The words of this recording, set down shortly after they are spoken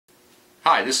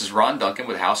Hi, this is Ron Duncan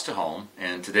with House to Home,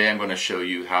 and today I'm going to show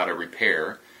you how to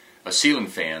repair a ceiling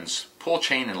fan's pull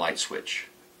chain and light switch.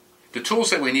 The tools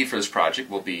that we need for this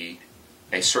project will be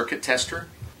a circuit tester,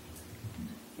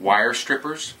 wire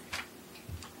strippers,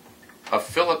 a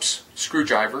Phillips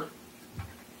screwdriver,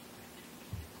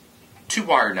 2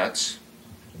 wire nuts,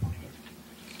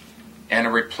 and a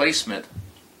replacement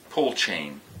pull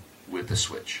chain with the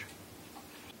switch.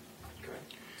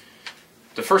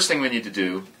 The first thing we need to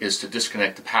do is to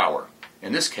disconnect the power.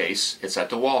 In this case, it's at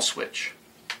the wall switch.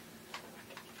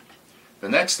 The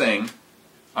next thing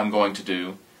I'm going to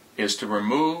do is to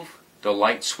remove the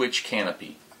light switch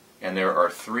canopy. And there are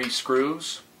 3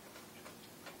 screws.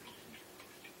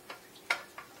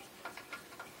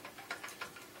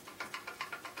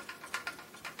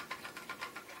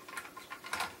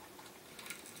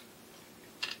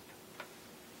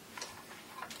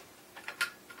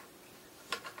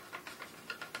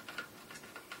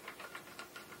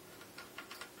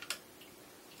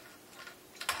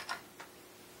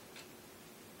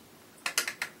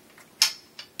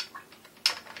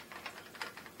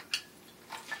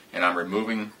 And I'm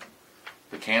removing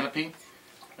the canopy,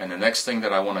 and the next thing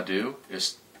that I want to do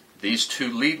is these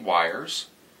 2 lead wires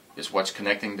is what's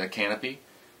connecting the canopy.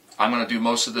 I'm going to do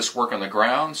most of this work on the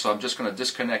ground, so I'm just going to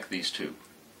disconnect these 2.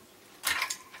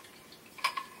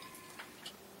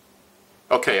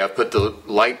 Okay, I put the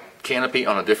light canopy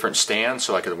on a different stand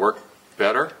so I could work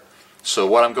better. So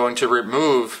what I'm going to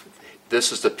remove,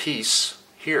 this is the piece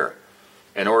here.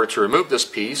 In order to remove this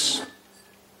piece,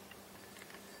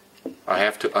 I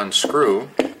have to unscrew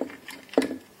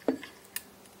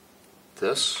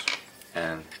this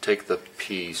and take the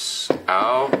piece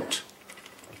out.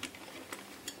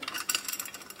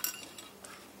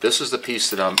 This is the piece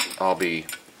that I'll be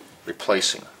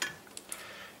replacing.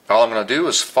 All I'm going to do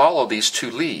is follow these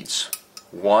 2 leads,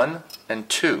 1 and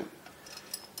 2.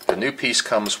 The new piece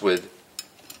comes with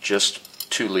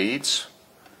just 2 leads.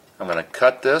 I'm going to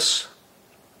cut this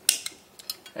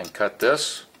and cut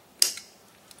this.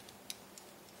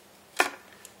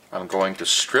 I'm going to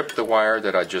strip the wire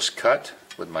that I just cut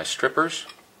with my strippers.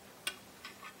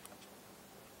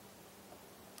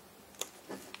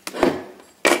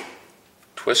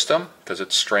 Twist them because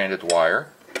it's stranded wire.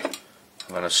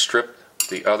 I'm going to strip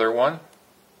the other one.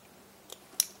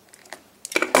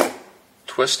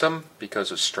 Twist them because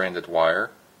it's stranded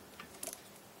wire.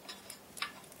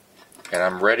 And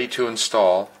I'm ready to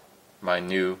install my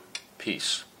new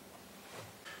piece.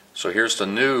 So here's the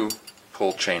new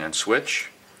pull chain and switch.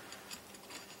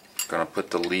 Going to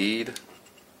put the lead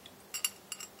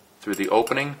through the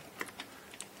opening.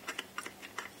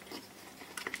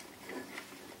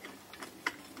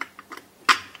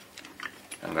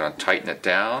 I'm going to tighten it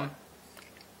down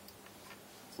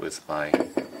with my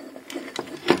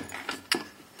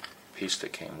piece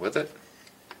that came with it.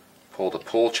 Pull the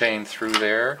pull chain through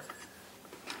there.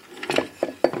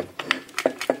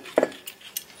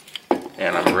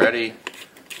 And I'm ready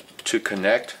to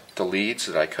connect the leads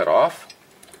that I cut off.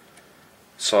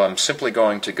 So I'm simply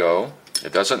going to go,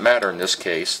 it doesn't matter in this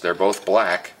case, they're both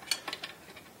black.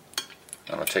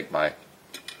 I'm going to take my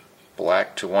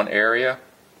black to one area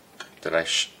that I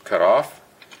cut off,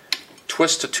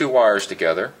 twist the 2 wires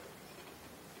together,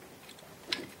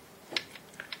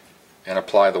 and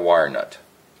apply the wire nut.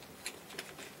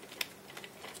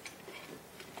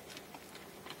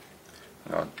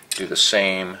 I'm going to do the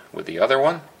same with the other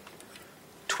one,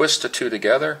 twist the 2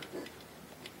 together,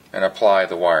 and apply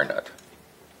the wire nut.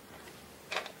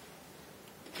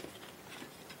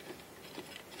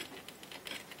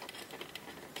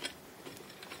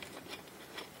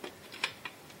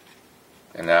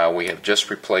 And now we have just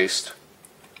replaced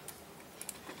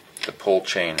the pull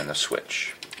chain and the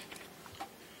switch.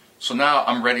 So now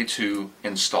I'm ready to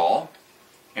install,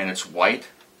 and it's white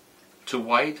to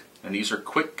white, and these are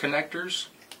quick connectors,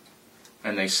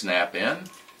 and they snap in,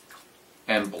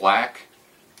 and black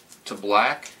to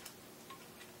black,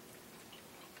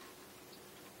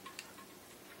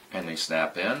 and they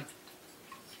snap in.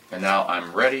 And now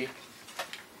I'm ready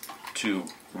to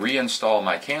reinstall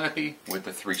my canopy with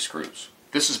the 3 screws.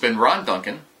 This has been Ron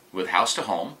Duncan with House to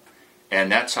Home, and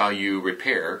that's how you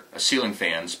repair a ceiling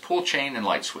fan's pull chain and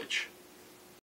light switch.